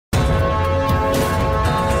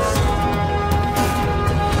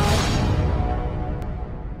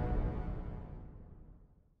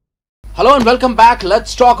Hello and welcome back.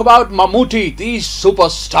 Let's talk about Mammooty, the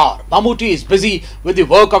superstar. Mammooty is busy with the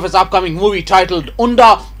work of his upcoming movie titled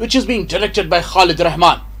Unda, which is being directed by Khalid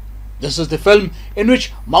Rahman. This is the film in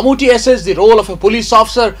which Mammooty essays the role of a police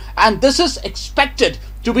officer, and this is expected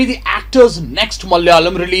to be the actor's next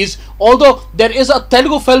Malayalam release, although there is a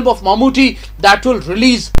Telugu film of Mammooty that will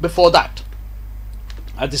release before that.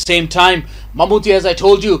 At the same time, Mammooty, as I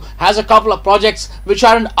told you, has a couple of projects which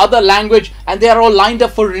are in other language and they are all lined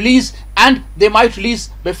up for release, and they might release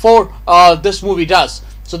before this movie does.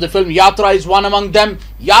 So the film Yatra is one among them.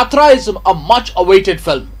 Yatra is a much awaited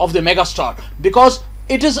film of the megastar because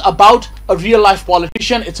it is about a real life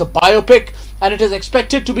politician. It's a biopic and it is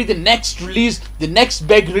expected to be the next release, the next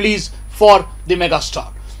big release for the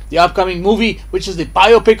megastar. The upcoming movie, which is the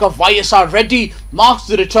biopic of YSR Reddy, marks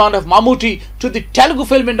the return of Mammooty to the Telugu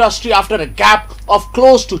film industry after a gap of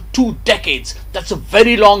close to 2 decades. That's a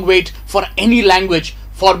very long wait for any language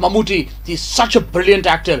for Mammooty. He's such a brilliant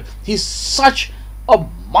actor. He's such a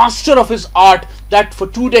master of his art that for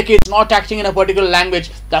 2 decades not acting in a particular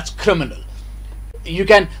language, that's criminal. You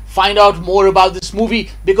can find out more about this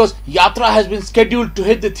movie because Yatra has been scheduled to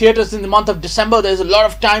hit the theaters in the month of December. There's a lot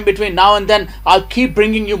of time between now and then. I'll keep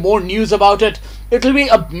bringing you more news about it. It'll be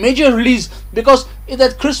a major release because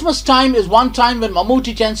that Christmas time is one time when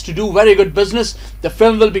Mammooty tends to do very good business. The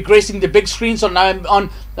film will be gracing the big screens on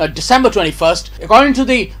December 21st. According to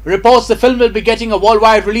the reports, the film will be getting a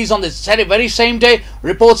worldwide release on the very same day.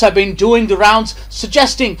 Reports have been doing the rounds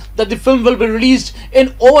suggesting that the film will be released in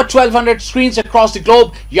over 1200 screens across the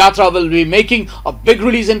globe. Yatra will be making a big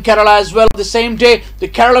release in Kerala as well. The same day, the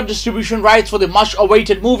Kerala distribution rights for the much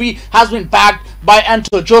awaited movie has been backed by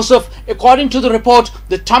Anto Joseph. According to the report,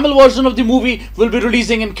 the Tamil version of the movie will be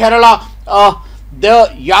releasing in Kerala.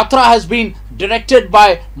 The Yatra has been directed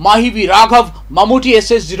by Mahivi Raghav. Mammooty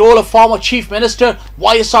essays the role of former Chief Minister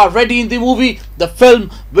YSR Reddy in the movie. The film,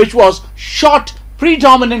 which was shot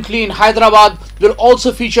predominantly in Hyderabad, will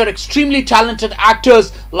also feature extremely talented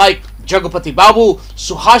actors like Jagapati Babu,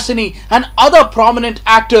 Suhasini and other prominent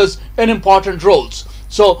actors in important roles.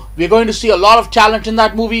 So we're going to see a lot of talent in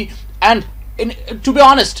that movie, and to be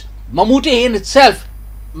honest, Mammooty in itself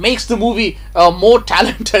makes the movie more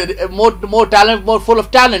talented, more full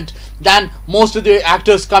of talent than most of the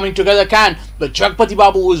actors coming together can. But Jagapati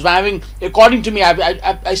Babu, who is having, according to me,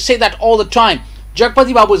 I say that all the time,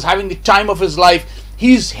 Jagapati Babu is having the time of his life.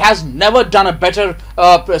 He has never done a better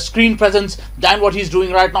screen presence than what he's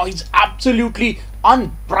doing right now. He's absolutely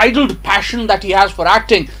unbridled passion that he has for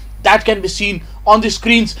acting that can be seen on the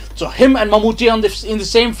screens. So him and Mammooty in the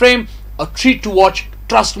same frame, a treat to watch.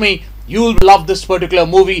 Trust me, you'll love this particular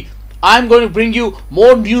movie. I'm going to bring you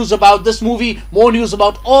more news about this movie, more news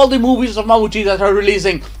about all the movies of Mammooty that are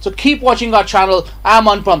releasing. So keep watching our channel. I'm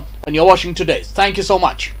Anupam and you're watching Today. Thank you so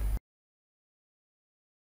much.